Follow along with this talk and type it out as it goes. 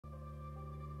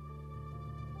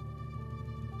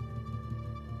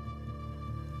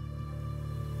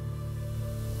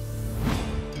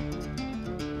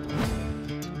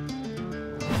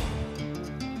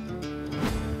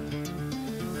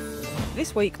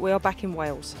This week we are back in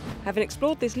Wales. Having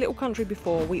explored this little country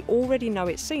before, we already know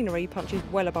its scenery punches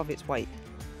well above its weight.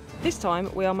 This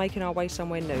time we are making our way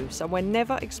somewhere new, somewhere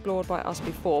never explored by us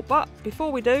before. But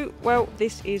before we do, well,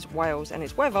 this is Wales and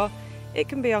its weather, it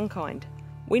can be unkind.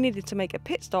 We needed to make a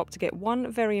pit stop to get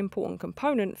one very important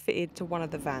component fitted to one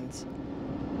of the vans.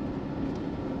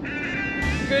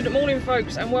 Good morning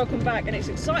folks and welcome back, and it's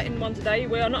an exciting one today.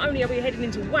 Not only are we heading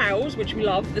into Wales, which we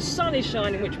love, the sun is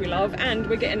shining, which we love, and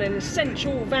we're getting an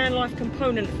essential van life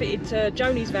component fitted to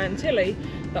Joanie's van Tilly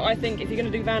that I think if you're going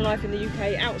to do van life in the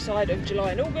UK outside of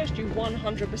July and August, you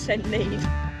 100% need.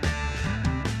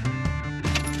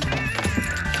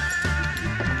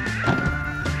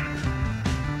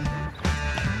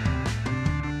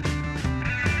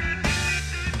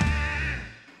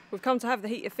 We've come to have the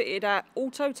heater fitted at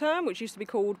Autoterm, which used to be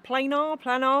called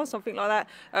Planar, something like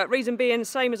that. Reason being,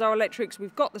 same as our electrics,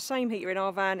 we've got the same heater in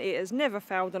our van. It has never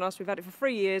failed on us. We've had it for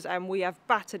 3 years and we have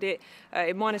battered it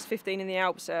in -15 in the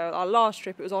Alps. Our last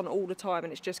trip it was on all the time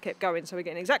and it's just kept going. So we're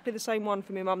getting exactly the same one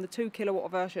for my mum, the 2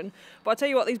 kilowatt version. But I tell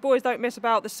you what, these boys don't mess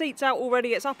about. The seat's out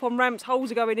already, it's up on ramps,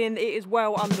 holes are going in, it is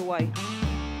well underway.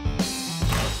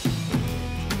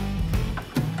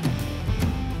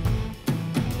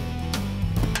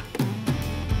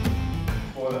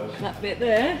 That bit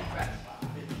there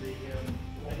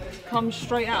comes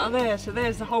straight out of there, so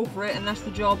there's the hole for it, and that's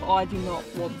the job I do not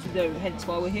want to do, hence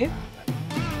why we're here.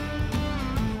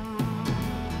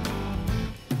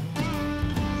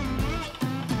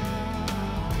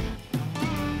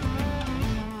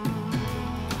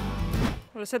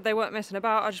 Well, I said they weren't messing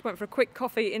about. I just went for a quick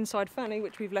coffee inside Fanny,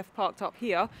 which we've left parked up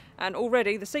here, and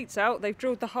already the seat's out. They've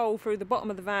drilled the hole through the bottom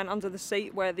of the van under the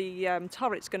seat where the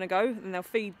turret's going to go, and they'll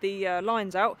feed the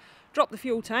lines out. Drop the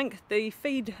fuel tank. The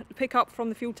feed pickup from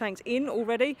the fuel tank's in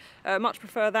already. Much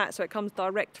prefer that, so it comes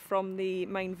direct from the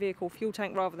main vehicle fuel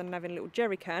tank rather than having a little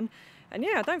jerry can. And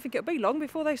yeah, I don't think it'll be long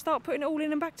before they start putting it all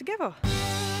in and back together.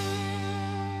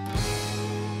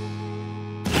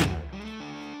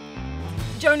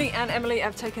 Joanie and Emily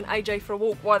have taken AJ for a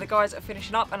walk while the guys are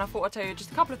finishing up, and I thought I'd tell you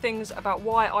just a couple of things about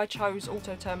why I chose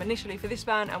Autoterm initially for this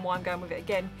van and why I'm going with it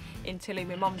again in Tilly,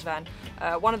 my mum's van.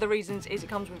 One of the reasons is it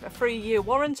comes with a 3-year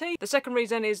warranty. The second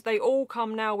reason is they all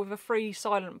come now with a free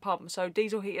silent pump, so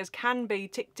diesel heaters can be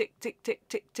tick, tick, tick, tick,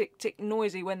 tick, tick, tick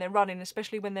noisy when they're running,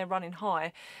 especially when they're running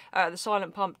high. The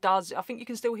silent pump does, I think you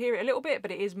can still hear it a little bit,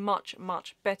 but it is much,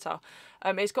 much better.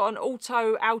 It's got an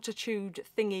auto altitude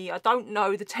thingy. I don't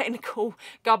know the technical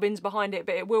gubbins behind it,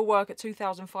 but it will work at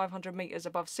 2,500 metres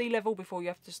above sea level before you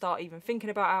have to start even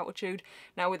thinking about altitude.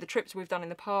 Now with the trips we've done in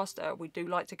the past, we do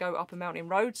like to go up a mountain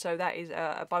road, so that is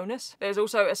a bonus. There's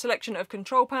also a selection of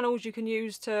control panels you can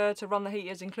use to run the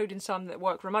heaters, including some that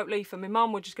work remotely. For my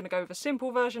mum, we're just going to go with a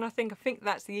simple version, I think. I think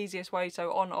that's the easiest way,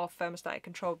 so on, off, thermostatic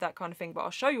controlled, that kind of thing. But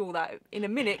I'll show you all that in a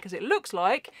minute because it looks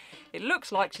like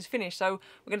she's finished. So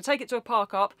we're going to take it to a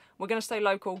park up, we're going to stay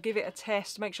local, give it a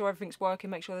test, make sure everything's working,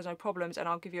 make sure there's no problems, and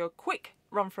I'll give you a quick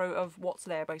run through of what's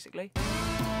there basically.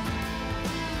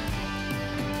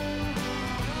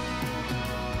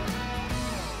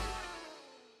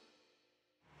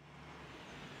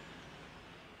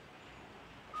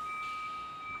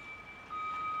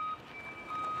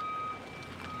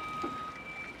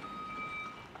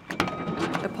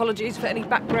 Apologies for any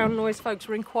background noise, folks.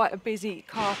 We're in quite a busy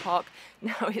car park.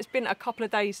 Now, it's been a couple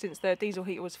of days since the diesel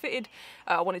heater was fitted.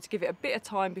 I wanted to give it a bit of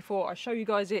time before I show you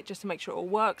guys it, just to make sure it all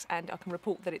works, and I can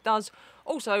report that it does.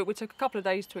 Also, we took a couple of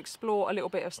days to explore a little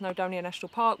bit of Snowdonia National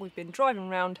Park. We've been driving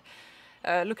around,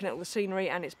 looking at all the scenery,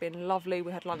 and it's been lovely.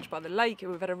 We had lunch by the lake,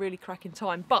 we've had a really cracking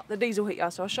time. But the diesel heater,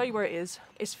 so I'll show you where it is.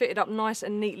 It's fitted up nice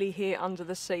and neatly here under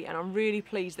the seat, and I'm really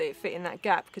pleased that it fit in that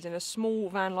gap, because in a small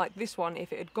van like this one,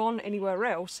 if it had gone anywhere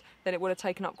else, then it would have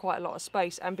taken up quite a lot of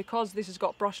space. And because this has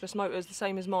got brushless motors, the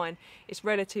same as mine, it's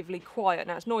relatively quiet.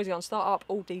 Now, it's noisy on start up,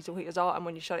 all diesel heaters are, and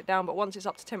when you shut it down, but once it's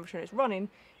up to temperature and it's running,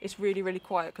 it's really, really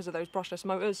quiet because of those brushless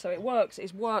motors. So it works,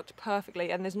 it's worked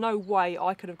perfectly, and there's no way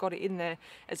I could have got it in there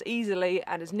as easily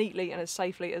and as neatly and as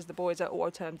safely as the boys at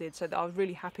Autoterm did. So I was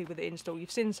really happy with the install.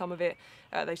 You've seen some of it,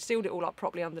 they sealed it all up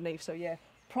properly underneath, so yeah,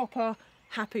 proper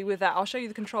happy with that. I'll show you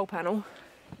the control panel.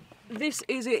 This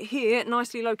is it here,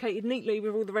 nicely located neatly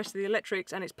with all the rest of the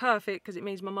electrics, and it's perfect because it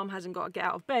means my mum hasn't got to get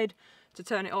out of bed to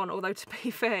turn it on, although to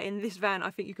be fair, in this van I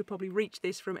think you could probably reach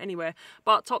this from anywhere.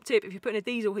 But top tip, if you're putting a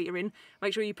diesel heater in,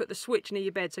 make sure you put the switch near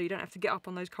your bed so you don't have to get up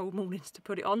on those cold mornings to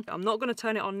put it on. I'm not going to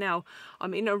turn it on now.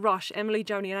 I'm in a rush. Emily,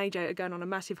 Joanie and AJ are going on a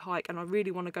massive hike and I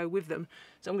really want to go with them,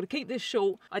 so I'm going to keep this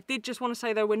short. I did just want to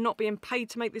say though, we're not being paid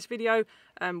to make this video.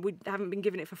 We haven't been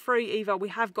given it for free either. We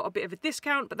have got a bit of a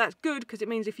discount, but that's good because it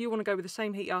means if you want to go with the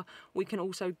same heater, we can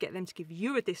also get them to give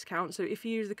you a discount. So if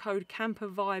you use the code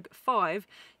CamperVibe5,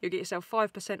 you'll get yourself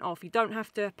 5% off. You don't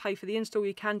have to pay for the install.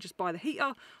 You can just buy the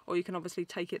heater, or you can obviously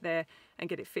take it there and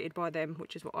get it fitted by them,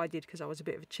 which is what I did because I was a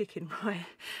bit of a chicken. Right,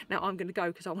 now I'm going to go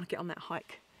because I want to get on that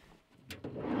hike.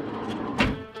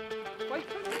 Wait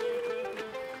for me.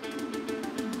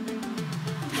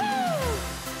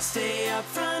 Stay up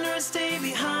front or stay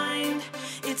behind.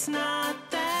 It's not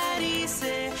that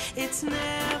easy. It's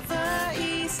never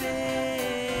easy.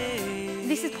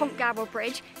 This is Pontgower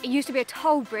Bridge. It used to be a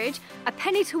toll bridge, a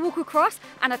penny to walk across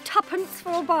and a tuppence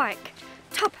for a bike.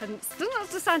 Tuppence. Doesn't that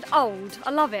just sound old?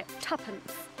 I love it.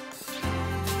 Tuppence.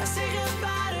 I say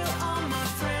goodbye to all my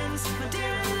friends. My dear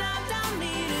and loved, I'll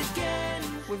meet again.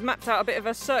 We've mapped out a bit of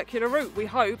a circular route, we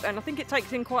hope, and I think it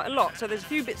takes in quite a lot. So there's a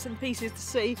few bits and pieces to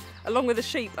see along with the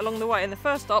sheep along the way. And the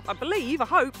first stop, I believe, I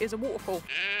hope, is a waterfall.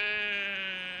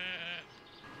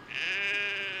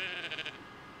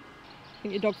 I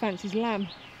think your dog fancies lamb.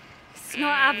 It's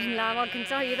not having lamb, I can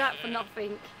tell you that for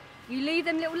nothing. You leave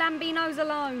them little lambinos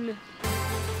alone.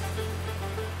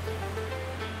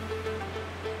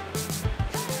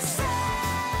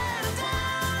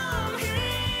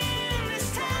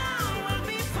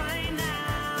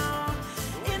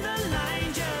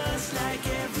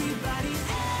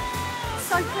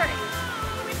 So pretty. You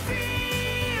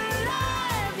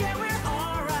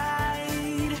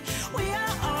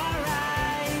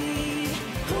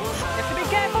have to be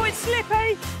careful, it's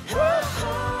slippy.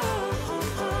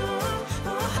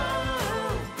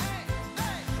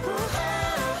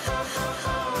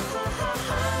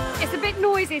 It's a bit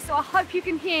noisy, so I hope you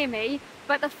can hear me,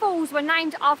 but the falls were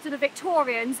named after the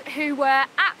Victorians, who were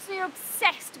absolutely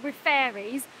obsessed with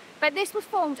fairies. But this was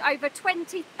formed over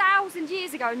 20,000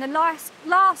 years ago in the last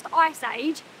ice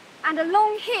age, and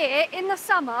along here in the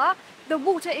summer the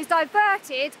water is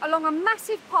diverted along a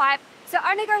massive pipe, so it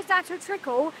only goes down to a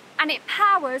trickle and it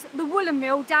powers the woolen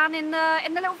mill down in the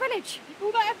little village. You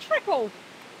call that a trickle?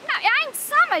 No, it ain't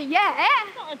summer yet.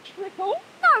 Not a trickle.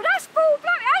 No, that's full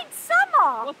blown. It ain't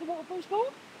summer. What's the waterfall's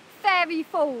called? Fairy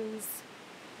Falls.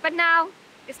 But now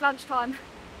it's lunchtime.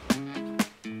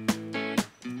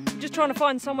 Just trying to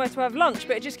find somewhere to have lunch,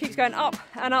 but it just keeps going up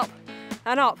and up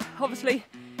and up. Obviously,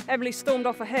 Emily stormed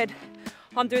off ahead.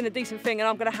 I'm doing the decent thing and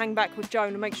I'm going to hang back with Joan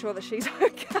and make sure that she's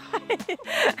okay.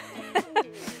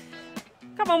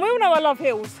 Come on, we all know I love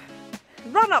hills.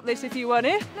 Run up this if you weren't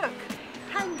here. Look,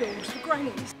 handles for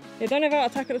grannies. Yeah, don't have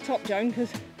heart attack at the top, Joan,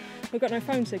 because we've got no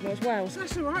phone signal, it's Wales.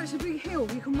 That's all right, it's a big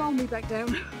hill. You can roll me back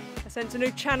down. I sense a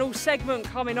new channel segment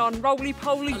coming on.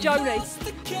 Roly-poly Joanie.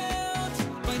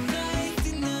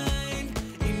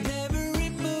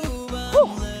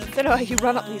 I don't know how you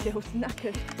run up these hills,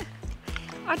 knackered.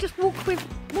 I just walk with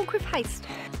haste.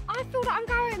 I feel that I'm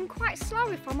going quite slow,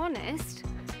 if I'm honest.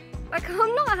 Like,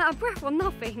 I'm not out of breath or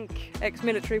nothing.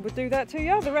 Ex-military would do that to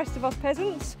you. The rest of us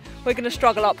peasants, we're going to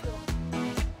struggle up.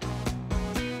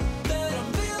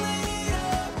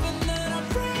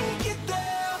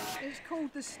 It's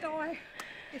called the sty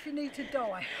if you need to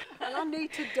die. And I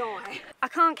need to die. I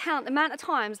can't count the amount of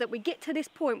times that we get to this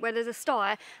point where there's a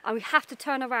sty and we have to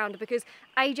turn around because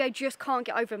AJ just can't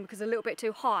get over them because they're a little bit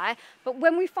too high. But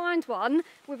when we find one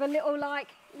with a little, like,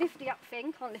 lifty up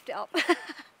thing, can't lift it up,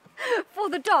 for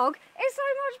the dog, it's so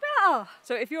much better.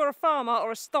 So if you're a farmer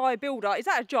or a sty builder, is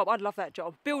that a job? I'd love that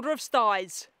job. Builder of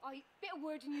sties. Oh, bit of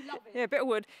wood and you love it. Yeah, a bit of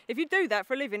wood. If you do that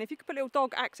for a living, if you could put little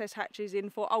dog access hatches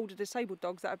in for older disabled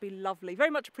dogs, that would be lovely.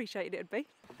 Very much appreciated it would be.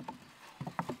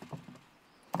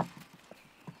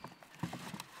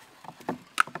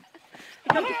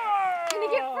 Can you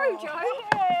get through, Joe?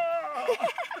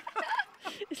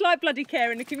 It's like bloody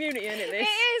care in the community, isn't it, this? It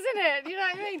is, isn't it? You know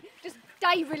what I mean? Just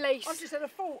day release. I've just had a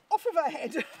fall off of her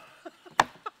head.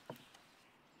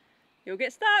 You'll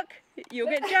get stuck. You'll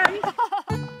get jammed.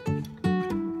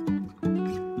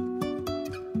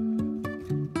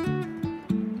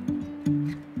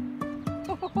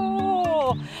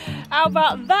 Oh, how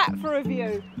about that for a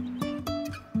view?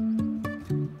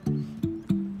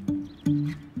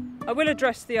 I will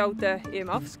address the old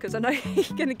earmuffs because I know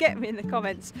you're going to get me in the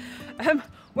comments.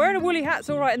 Wearing a woolly hat's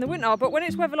all right in the winter, but when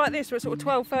it's weather like this where it's sort of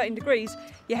 12, 13 degrees,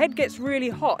 your head gets really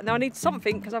hot. Now I need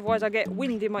something because otherwise I get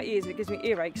wind in my ears and it gives me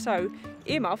earache. So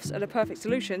earmuffs are the perfect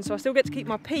solution. So I still get to keep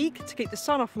my peak, to keep the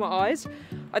sun off my eyes.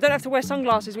 I don't have to wear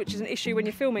sunglasses, which is an issue when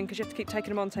you're filming because you have to keep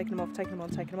taking them on, taking them off, taking them on,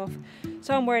 taking them off.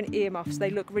 So I'm wearing earmuffs. They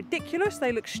look ridiculous,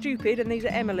 they look stupid, and these are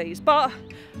Emily's, but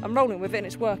I'm rolling with it and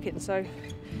it's working. So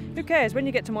who cares? When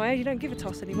you get to my age, you don't give a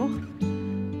toss anymore.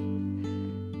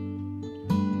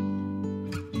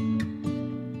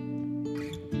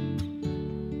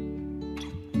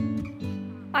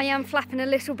 I am flapping a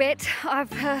little bit.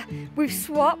 We've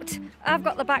swapped. I've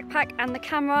got the backpack and the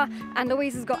camera, and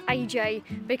Louise has got AJ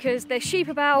because there's sheep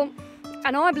about,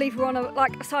 and I believe we're on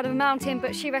a side of a mountain,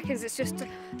 but she reckons it's just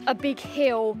a big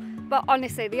hill. But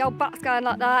honestly, the old butt's going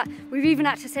like that. We've even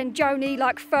had to send Joanie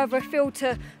like further afield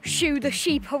to shoo the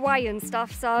sheep away and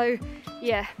stuff. So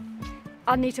yeah,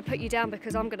 I need to put you down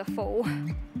because I'm gonna fall.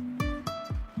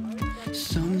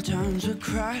 Sometimes we're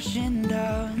crashing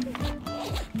down,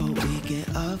 but we get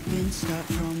up and start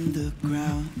from the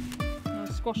ground.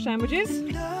 Squash sandwiches.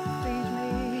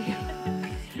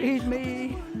 Feed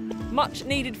me. Much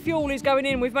needed fuel is going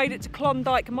in. We've made it to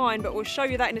Klondike Mine, but we'll show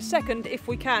you that in a second if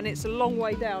we can. It's a long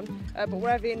way down, but we're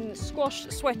having squash,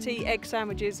 sweaty egg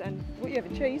sandwiches, and what are you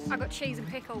having? Cheese? I've got cheese and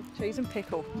pickle. Cheese and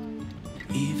pickle.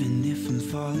 Even if I'm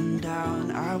falling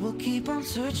down, I will keep on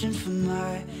searching for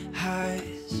my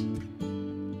highs.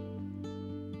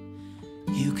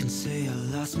 You can say I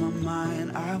lost my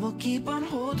mind, I will keep on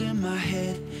holding my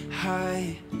head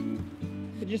high.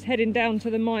 We're just heading down to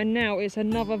the mine now. It's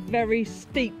another very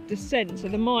steep descent, so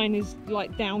the mine is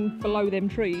like down below them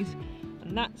trees,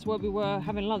 and that's where we were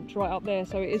having lunch, right up there.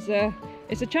 So it's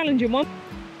a challenging one.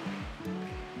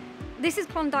 This is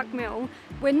Klondike Mill.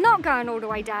 We're not going all the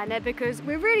way down there because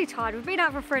we're really tired. We've been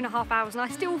out for 3.5 hours, and I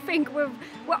still think we're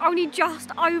only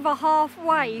just over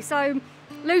halfway. So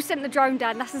Lou sent the drone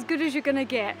down, that's as good as you're gonna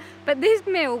get. But this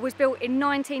mill was built in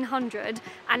 1900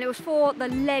 and it was for the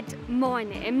lead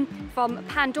mining from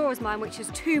Pandora's mine, which is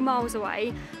 2 miles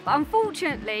away. But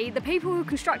unfortunately, the people who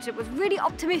constructed it was really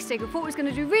optimistic and thought it was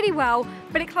gonna do really well,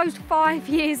 but it closed 5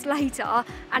 years later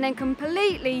and then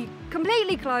completely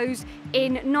closed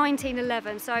in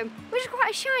 1911. So, which is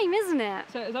quite a shame, isn't it?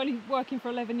 So it was only working for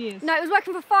 11 years? No, it was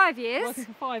working for 5 years. Working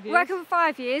for 5 years? Working for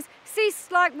 5 years,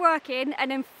 ceased like working and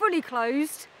then fully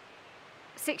closed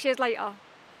 6 years later.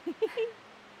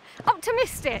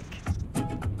 Optimistic.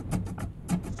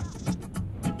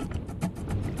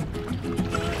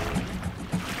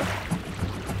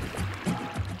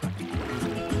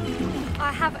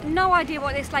 I have no idea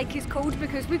what this lake is called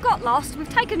because we've got lost, we've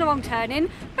taken the wrong turn in,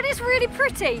 but it's really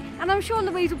pretty and I'm sure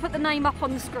Louise will put the name up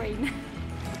on the screen.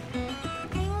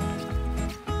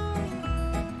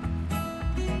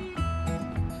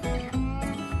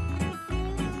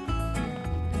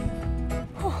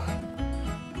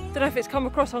 Don't know if it's come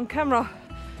across on camera,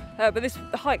 but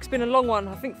the hike's been a long one.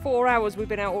 I think 4 hours we've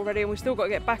been out already and we've still got to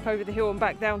get back over the hill and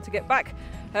back down to get back.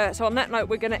 So on that note,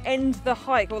 we're going to end the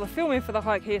hike, or the filming for the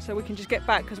hike here, so we can just get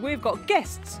back because we've got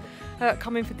guests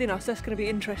coming for dinner, so that's going to be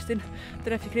interesting. Don't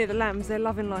know if you can hear the lambs, they're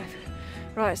loving life.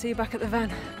 Right, see you back at the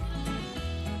van.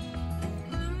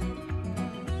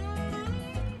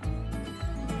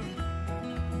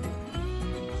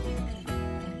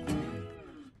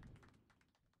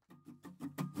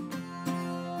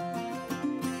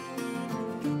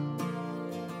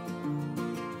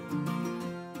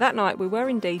 That night we were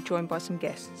indeed joined by some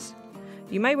guests.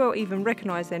 You may well even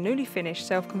recognise their newly finished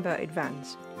self-converted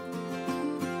vans.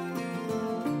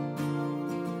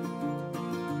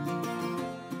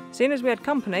 Seeing as we had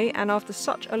company and after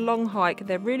such a long hike,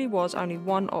 there really was only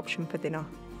one option for dinner.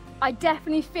 I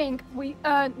definitely think we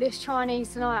earned this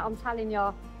Chinese tonight, I'm telling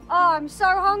you. Oh, I'm so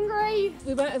hungry.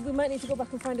 We might need to go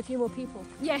back and find a few more people.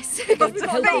 Yes. We've got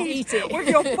to eat it. With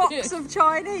your box of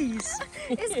Chinese.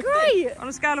 It's great. On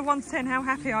a scale of 1 to 10, how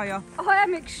happy are you? I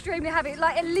am extremely happy,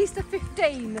 like at least a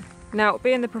 15. Now,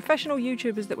 being the professional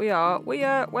YouTubers that we are,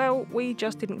 we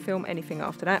just didn't film anything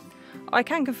after that. I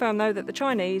can confirm though that the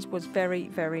Chinese was very,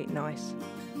 very nice.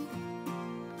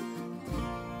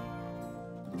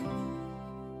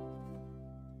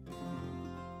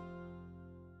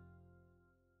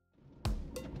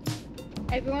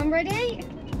 Everyone ready?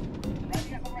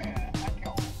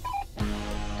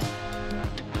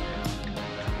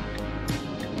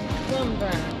 One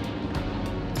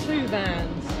van, 2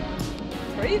 vans,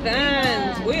 3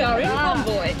 vans. We are in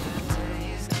convoy.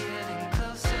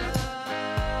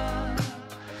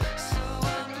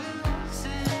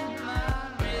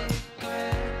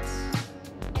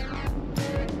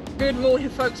 Good morning,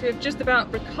 folks. We've just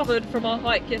about recovered from our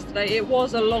hike yesterday. It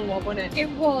was a long one, wasn't it? It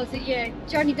was, yeah.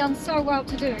 Joanie done so well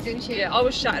to do it, didn't she? Yeah, I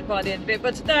was shattered by the end of it.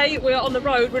 But today we're on the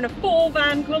road. We're in a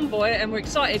 4-van convoy and we're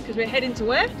excited because we're heading to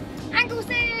where?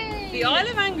 Anglesey! The Isle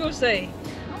of Anglesey.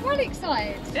 I'm really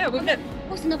excited. Yeah, we've never...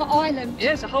 What's another island?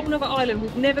 Yeah, it's a whole other island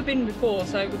we've never been before,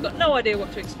 so we've got no idea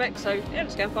what to expect. So yeah,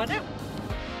 let's go and find out.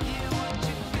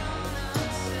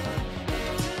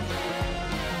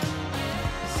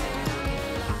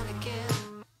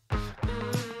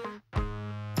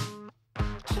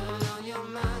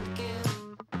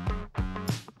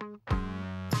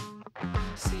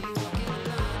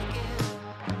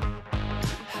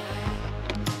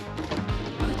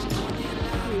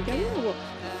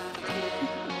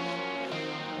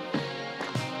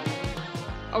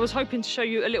 I was hoping to show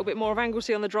you a little bit more of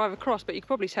Anglesey on the drive across, but you can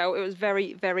probably tell it was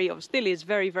very, or still is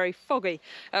very, very foggy.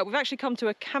 We've actually come to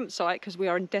a campsite because we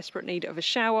are in desperate need of a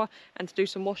shower and to do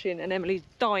some washing, and Emily's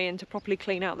dying to properly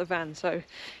clean out the van. So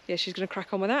yeah, she's going to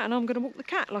crack on with that and I'm going to walk the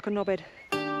cat like a knobhead.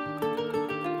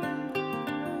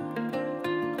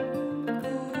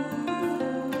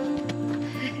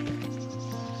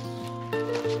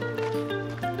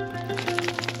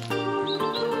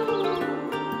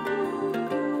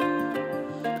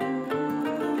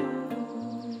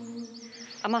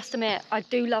 I must admit, I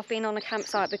do love being on a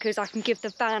campsite because I can give the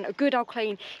van a good old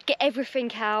clean, get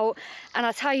everything out, and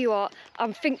I tell you what,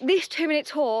 I think this 2-minute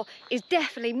tour is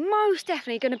most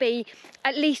definitely going to be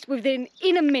at least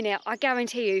in a minute, I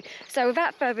guarantee you. So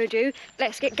without further ado,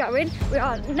 let's get going. We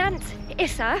are at Nant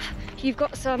Isaf. You've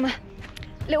got some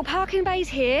little parking bays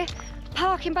here.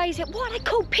 What are they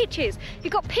called? Pitches.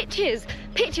 You've got pitches,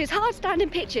 hard standing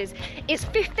pitches. It's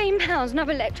 £15 no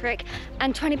electric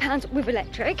and £20 with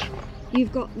electric.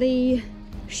 You've got the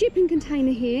shipping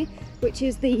container here, which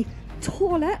is the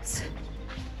toilets,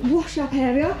 wash up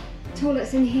area,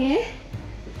 toilets in here,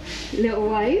 little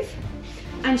wave,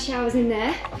 and showers in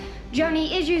there.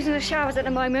 Joanie is using the showers at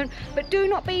the moment, but do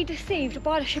not be deceived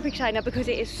by the shipping container because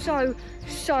it is so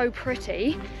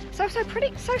pretty. So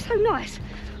pretty, so nice.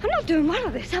 I'm not doing well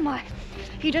at this, am I?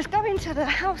 You just go into the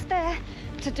house there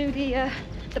to do the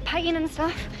painting and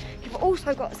stuff. You've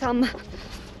also got some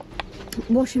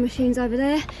washing machines over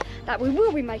there that we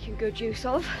will be making good use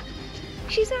of.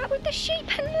 She's out with the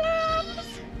sheep and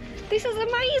lambs. This is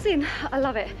amazing. I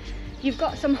love it. You've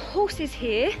got some horses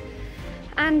here,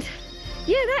 and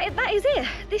yeah, that is it.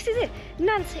 This is it.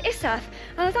 Nant Isaf.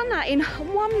 And I've done that in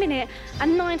 1 minute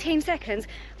and 19 seconds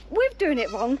with doing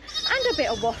it wrong and a bit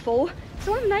of waffle,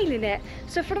 so I'm nailing it.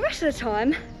 So for the rest of the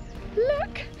time,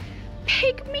 look,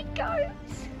 pygmy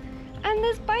goats, and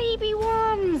there's baby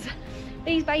ones.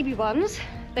 These baby ones,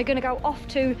 they're going to go off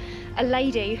to a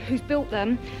lady who's built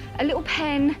them a little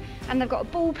pen, and they've got a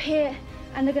ball pit,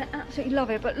 and they're going to absolutely love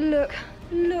it. But look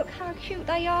how cute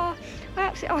they are.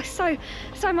 Absolutely, oh,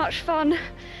 so much fun.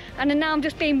 And then now I'm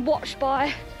just being watched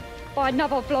by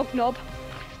another vlog knob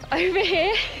over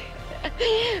here.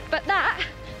 But that,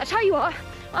 I tell you what,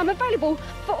 I'm available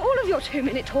for all of your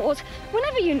 2-minute tours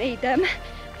whenever you need them.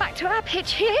 Back to our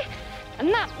pitch here, and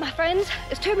that, my friends,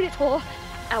 is 2-minute tour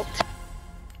out.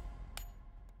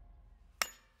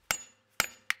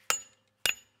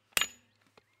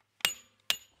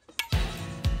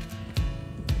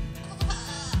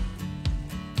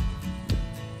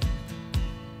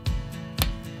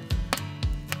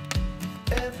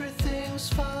 Everything's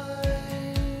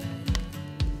fine.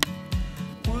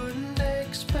 Wouldn't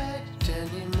expect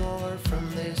any more from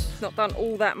this. Not done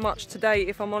all that much today,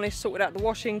 if I'm honest. Sorted out the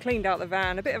washing, cleaned out the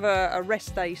van, a bit of a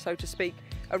rest day, so to speak,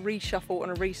 a reshuffle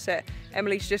and a reset.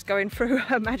 Emily's just going through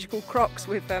her magical Crocs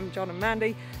with John and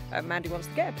Mandy. Mandy wants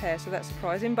to get a pair, so that's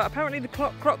surprising, but apparently the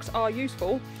Crocs are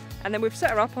useful. And then we've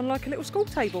set her up on like a little school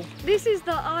table. This is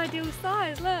the ideal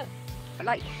size, look.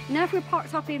 Like, now if we're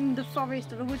parked up in the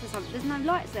forest or the woods or something, there's no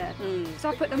lights there. So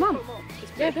I put them on.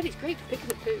 Yeah, but it's great for picking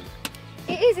up food.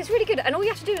 It is, it's really good. And all you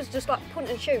have to do is just like point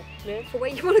and shoot. Yeah. For where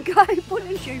you want to go, point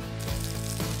and shoot.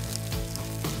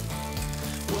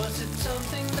 Was it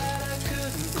something that I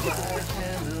couldn't quite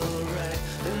handle right?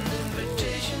 An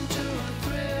invitation to a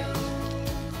thrill,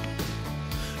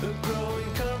 a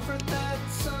growing comfort that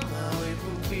somehow it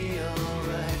will be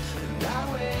alright. And I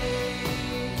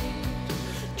wait,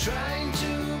 trying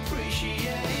to appreciate.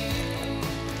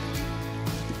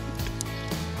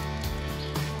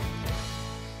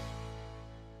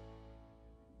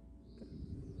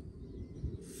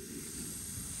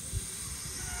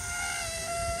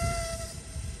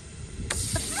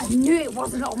 I knew it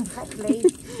wasn't on properly.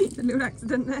 A little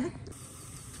accident there.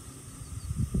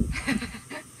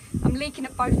 I'm leaking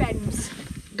at both ends.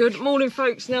 Good morning,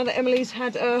 folks. Now that Emily's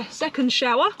had a second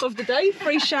shower of the day,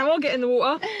 free shower, get in the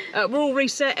water, we're all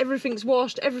reset, everything's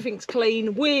washed, everything's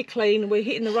clean, we're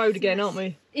hitting the road again, aren't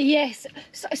we? Yes,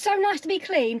 so nice to be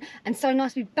clean and so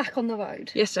nice to be back on the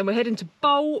road. Yes, and we're heading to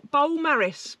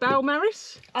Maris.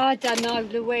 Maris? I don't know,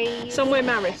 Louise. Somewhere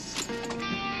Maris.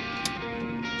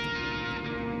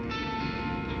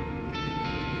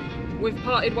 We've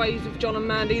parted ways with John and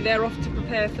Mandy. They're off to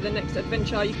prepare for the next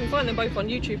adventure. You can find them both on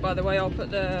YouTube, by the way. I'll put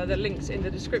the links in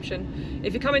the description.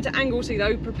 If you're coming to Anglesey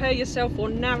though, prepare yourself for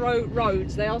narrow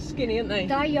roads. They are skinny, aren't they?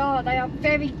 They are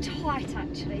very tight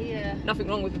actually, yeah. Nothing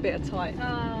wrong with a bit of tight.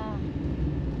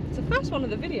 It's the first one of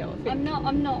the video, I think.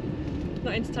 I'm not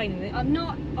Entertaining it. I'm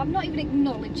not even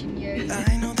acknowledging you.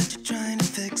 I know that you're trying to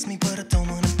fix me, but I don't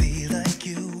want to be like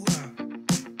you.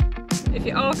 If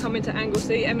you are coming to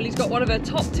Anglesey, Emily's got one of her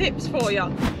top tips for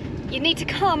you. You need to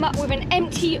come up with an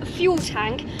empty fuel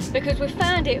tank because we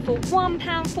found it for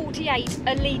 £1.48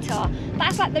 a litre.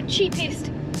 That's like the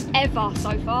cheapest ever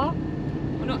so far.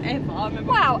 Well, not ever, I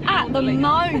remember. Well, at the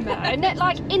moment,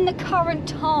 like in the current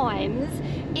times,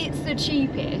 it's the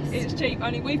cheapest. It's cheap,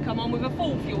 only we've come on with a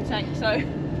full fuel tank, so.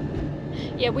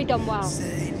 Yeah, we done well.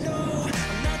 Say no, I'm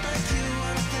not like you,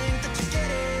 I don't think that you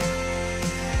get it.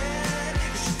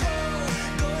 You should go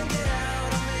and get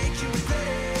out, I'll make you regret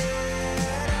it.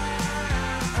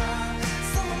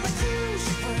 Someone like you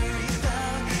should worry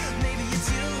about, maybe it's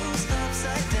used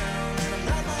upside down. And I'm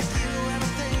not like you, I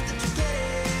don't think that you get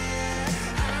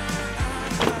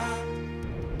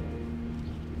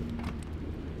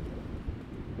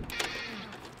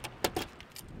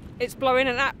It's blowing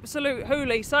an absolute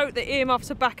hoolie, so the earmuffs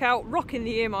are back out, rocking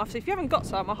the earmuffs. If you haven't got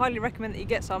some, I highly recommend that you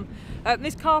get some.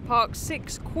 This car park's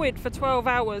 £6 for 12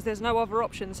 hours, there's no other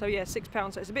option, so yeah,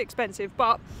 £6, so it's a bit expensive,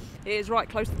 but it is right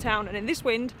close to town, and in this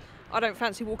wind, I don't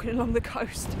fancy walking along the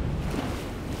coast.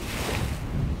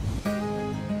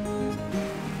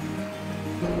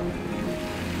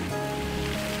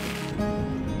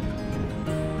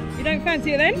 You don't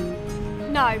fancy it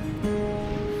then? No.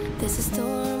 There's a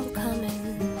storm coming,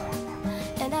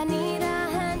 and I need a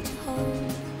hand to hold,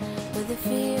 with the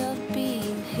fear of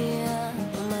being here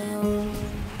on my own.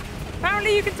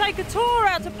 Apparently you can take a tour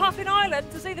out to Puffin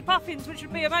Island to see the puffins, which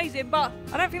would be amazing, but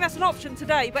I don't think that's an option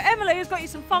today. But Emily has got you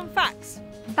some fun facts.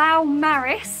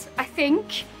 Maris, I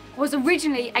think, was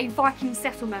originally a Viking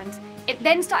settlement. It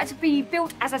then started to be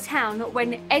built as a town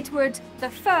when Edward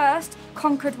I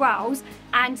conquered Wales,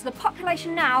 and the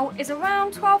population now is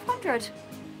around 1200.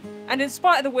 And in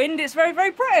spite of the wind, it's very,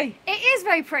 very pretty. It is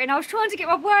very pretty, and I was trying to get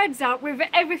my words out with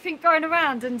everything going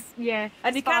around, and yeah.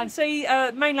 And you can see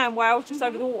mainland Wales just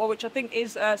over the water, which I think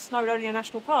is Snowdonia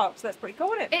National Park, so that's pretty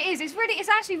cool, isn't it? It is. It's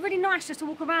actually really nice just to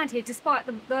walk around here despite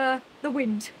the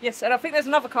wind. Yes, and I think there's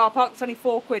another car park that's only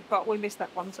 £4, but we missed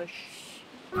that one, so shh.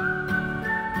 Think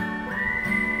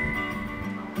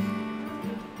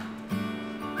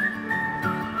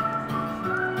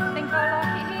I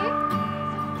like it here?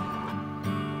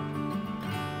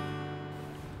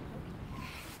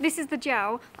 This is the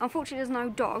gel. Unfortunately, there's no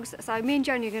dogs, so me and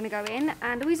Joanie are going to go in,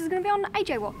 and Louise is going to be on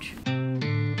AJ watch.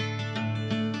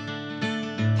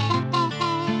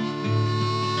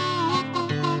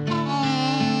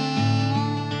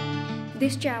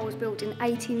 This jail was built in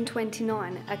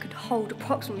 1829 and could hold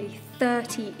approximately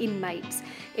 30 inmates.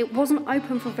 It wasn't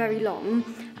open for very long,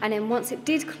 and then once it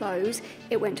did close,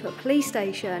 it went to a police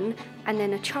station, and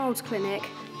then a child's clinic,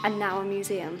 and now a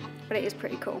museum. But it is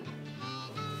pretty cool.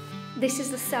 This is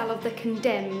the cell of the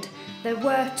condemned. There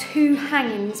were 2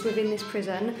 hangings within this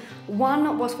prison.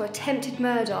 One was for attempted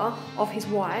murder of his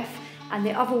wife, and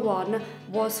the other one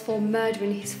was for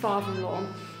murdering his father-in-law.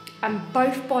 And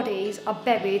both bodies are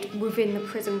buried within the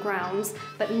prison grounds,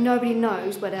 but nobody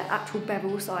knows where their actual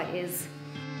burial site is.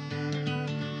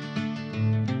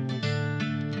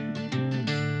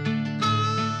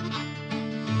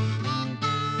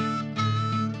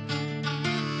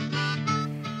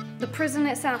 The prison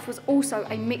itself was also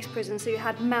a mixed prison, so you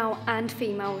had male and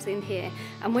females in here.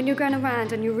 And when you're going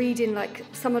around and you're reading like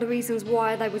some of the reasons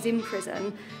why they was in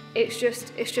prison, it's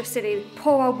just silly.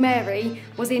 Poor old Mary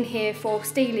was in here for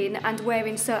stealing and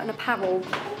wearing certain apparel.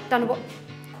 Don't know what.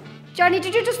 Joanie,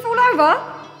 did you just fall over?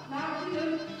 No, I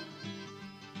didn't.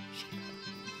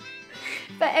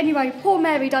 But anyway, poor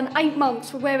Mary done 8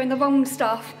 months for wearing the wrong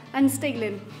stuff and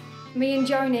stealing. Me and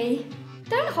Joanie.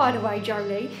 Don't hide away,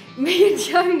 Joanie. Me and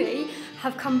Joanie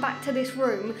have come back to this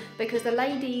room because the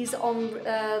ladies on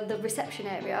the reception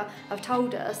area have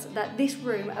told us that this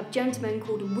room, a gentleman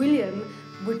called William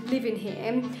would live in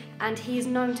here, and he is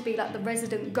known to be like the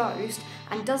resident ghost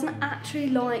and doesn't actually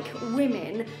like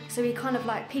women, so he kind of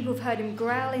like, people have heard him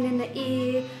growling in the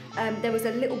ear. There was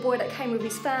a little boy that came with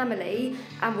his family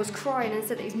and was crying and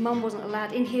said that his mum wasn't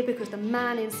allowed in here because the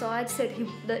man inside said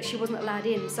that she wasn't allowed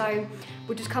in. So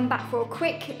we'll just come back for a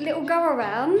quick little go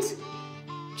around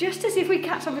just to see if we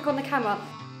catch something on the camera.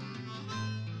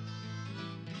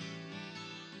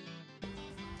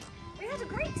 We had a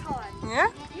great time. Yeah?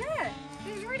 Yeah,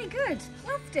 it was really good.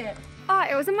 Loved it. Oh,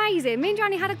 it was amazing. Me and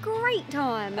Joanie had a great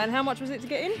time. And how much was it to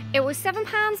get in? It was £7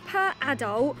 per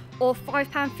adult or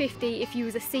 £5.50 if you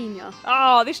was a senior.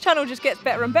 Oh, this channel just gets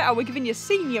better and better. We're giving you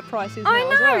senior prices now I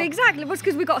know, as well. exactly. Well, it's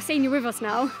because we've got a senior with us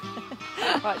now.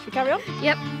 Right, should we carry on?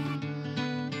 Yep.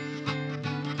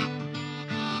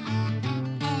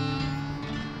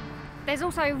 There's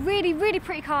also a really, really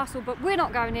pretty castle, but we're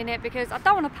not going in it because I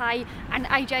don't want to pay and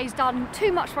AJ's done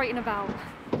too much waiting about.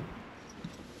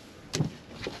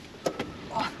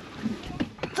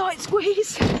 Tight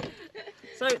squeeze.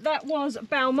 So that was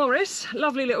Balmorris,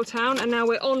 lovely little town, and now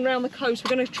we're on round the coast.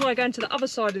 We're going to try going to the other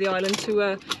side of the island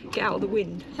to get out of the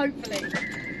wind. Hopefully.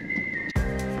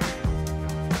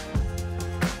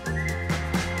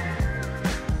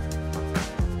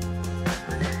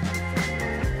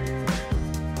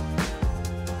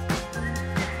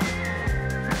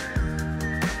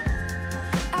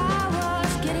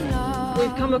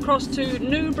 We've come across to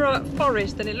Newborough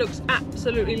Forest and it looks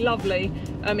absolutely lovely.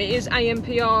 It is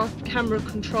AMPR camera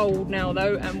controlled now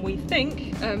though, and we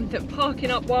think that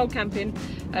parking up wild camping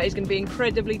is going to be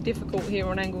incredibly difficult here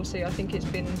on Anglesey. I think it's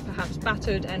been perhaps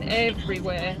battered, and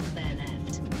everywhere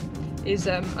is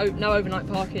no overnight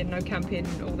parking, no camping,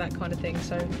 all that kind of thing.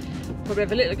 So probably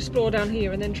have a little explore down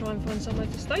here and then try and find somewhere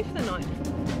to stay for the night.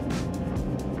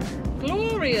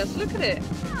 Glorious, look at it.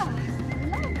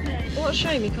 What a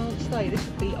shame you can't stay. This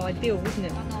would be ideal, wouldn't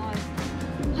it?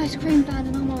 Ice cream van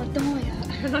and I'm on a diet.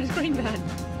 An ice cream van.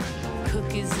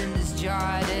 Cookies in this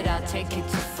jar, did I take it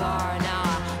too far? Now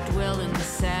I dwell in the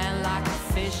sand like a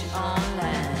fish on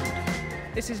land.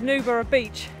 This is Newborough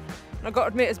Beach. And I've got to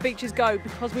admit, as beaches go,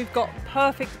 because we've got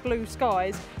perfect blue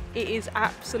skies, it is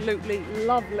absolutely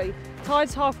lovely.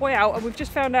 Tide's halfway out and we've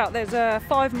just found out there's a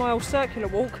 5-mile circular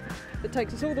walk that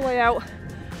takes us all the way out.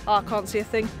 Oh, I can't see a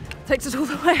thing. Takes us all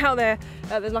the way out there.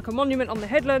 There's like a monument on the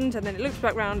headland and then it loops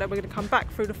back round and we're going to come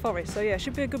back through the forest. So yeah,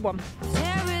 should be a good one.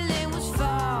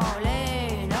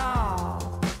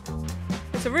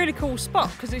 It's a really cool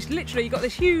spot because it's literally, you've got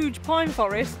this huge pine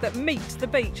forest that meets the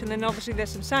beach, and then obviously there's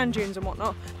some sand dunes and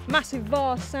whatnot. Massive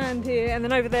vast sand here, and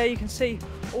then over there you can see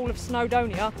all of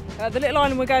Snowdonia. The little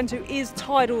island we're going to is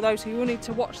tidal though, so you will need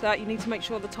to watch that. You need to make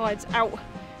sure the tide's out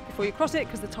before you cross it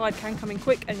because the tide can come in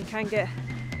quick and you can get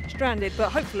stranded, but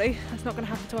hopefully that's not going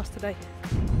to happen to us today.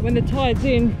 When the tide's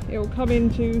in, it will come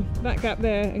into that gap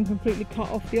there and completely cut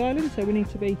off the island, so we need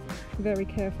to be very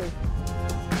careful.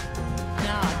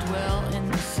 Now I dwell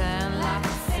in the sand like a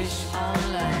fish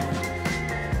on land.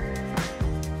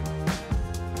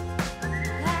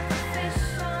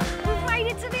 We've made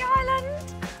it to the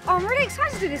island. Oh, I'm really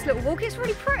excited to do this little walk. It's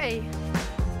really pretty.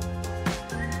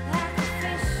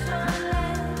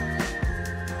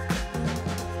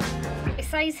 It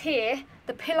says here,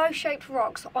 the pillow-shaped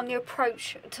rocks on the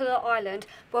approach to the island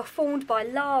were formed by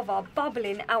lava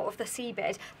bubbling out of the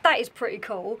seabed. That is pretty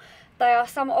cool. They are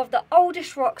some of the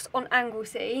oldest rocks on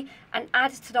Anglesey and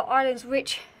add to the island's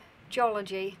rich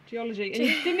geology. And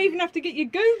you didn't even have to get your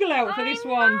Google out for this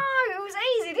one. No, it was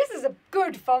easy. This is a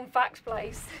good fun facts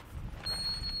place.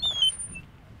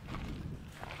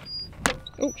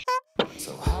 Oh,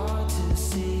 So hard to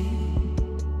see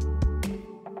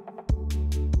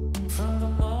from the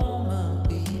moment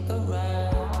we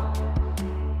arrive.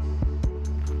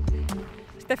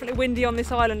 it's definitely windy on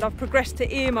this island. I've progressed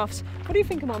to earmuffs. What do you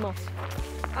think of my muffs?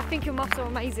 I think your muffs are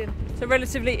amazing. It's a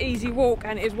relatively easy walk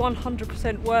and it is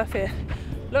 100% worth it.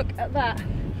 Look at that.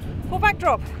 Full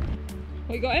backdrop.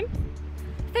 What, you got him?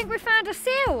 I think we found a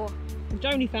seal.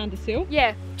 Joanie found a seal.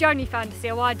 Yeah, Joanie found a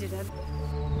seal, I didn't.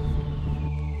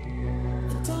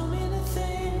 Don't mean a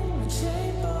thing, what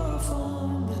shape or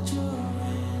form that you're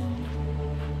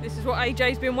in. This is what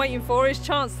AJ's been waiting for, his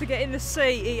chance to get in the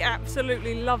sea. He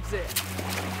absolutely loves it.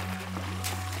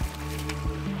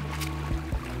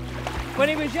 When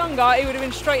he was younger, he would have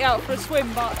been straight out for a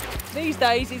swim, but these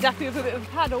days he's happy with a bit of a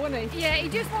paddle, isn't he? Yeah, he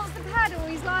just wants to paddle.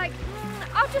 He's like,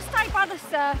 I'll just stay by the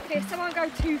surface, I won't go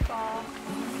too far.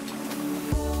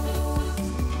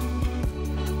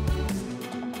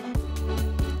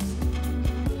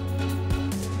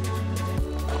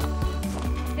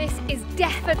 This is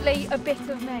definitely a bit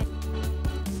of me.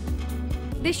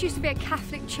 This used to be a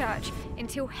Catholic church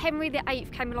until Henry VIII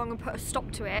came along and put a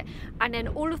stop to it, and then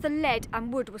all of the lead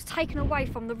and wood was taken away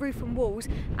from the roof and walls,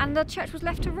 and the church was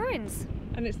left to ruins.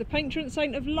 And it's the patron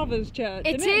saint of Lovers Church,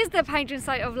 It isn't it? is the patron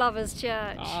saint of Lovers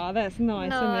Church. Ah, that's nice,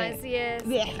 Nice, isn't it? yes.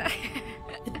 Yeah.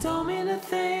 It don't mean a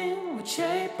thing what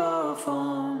shape or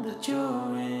form that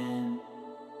you're in.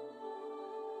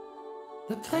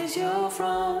 The place you're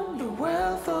from, the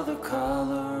wealth or the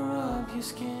colour of your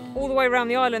skin. All the way around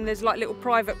the island there's like little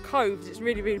private coves. It's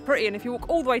really, really pretty, and if you walk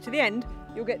all the way to the end,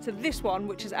 you'll get to this one,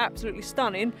 which is absolutely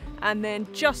stunning. And then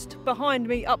just behind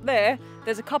me up there,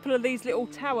 there's a couple of these little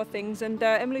tower things, and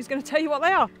Emily's going to tell you what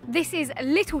they are. This is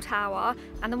Little Tower,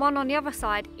 and the one on the other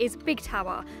side is Big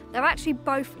Tower. They're actually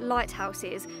both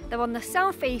lighthouses. They're on the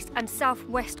southeast and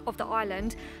southwest of the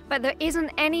island, but there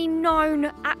isn't any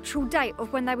known actual date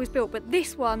of when they was built, but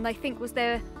this one they think was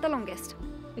the longest.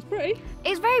 It's pretty.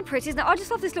 It's very pretty, isn't it? I just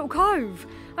love this little cove.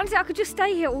 Honestly, I could just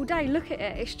stay here all day, look at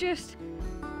it. It's just,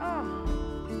 oh.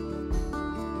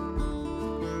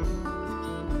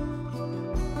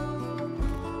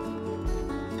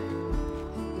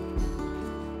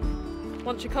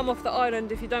 Once you come off the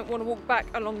island, if you don't want to walk back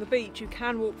along the beach, you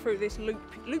can walk through this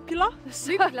loopula.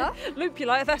 Loopula?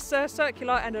 Loopula, that's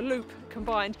circular and a loop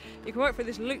combined. You can work through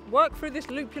this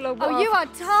loopula. Oh, you are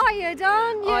tired,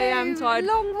 aren't you? I am tired.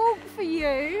 Long walk for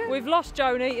you. We've lost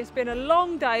Joanie. It's been a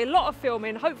long day, a lot of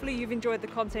filming. Hopefully you've enjoyed the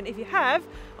content. If you have,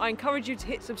 I encourage you to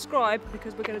hit subscribe,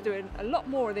 because we're going to do a lot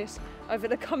more of this over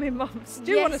the coming months.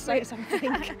 Do you want to say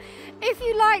something? If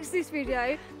you liked this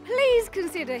video, please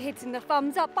consider hitting the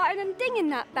thumbs up button and dinging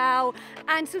that bell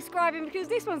and subscribing, because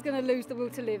this one's going to lose the will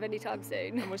to live anytime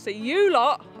soon. And we'll see you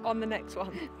lot on the next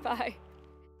one. Bye.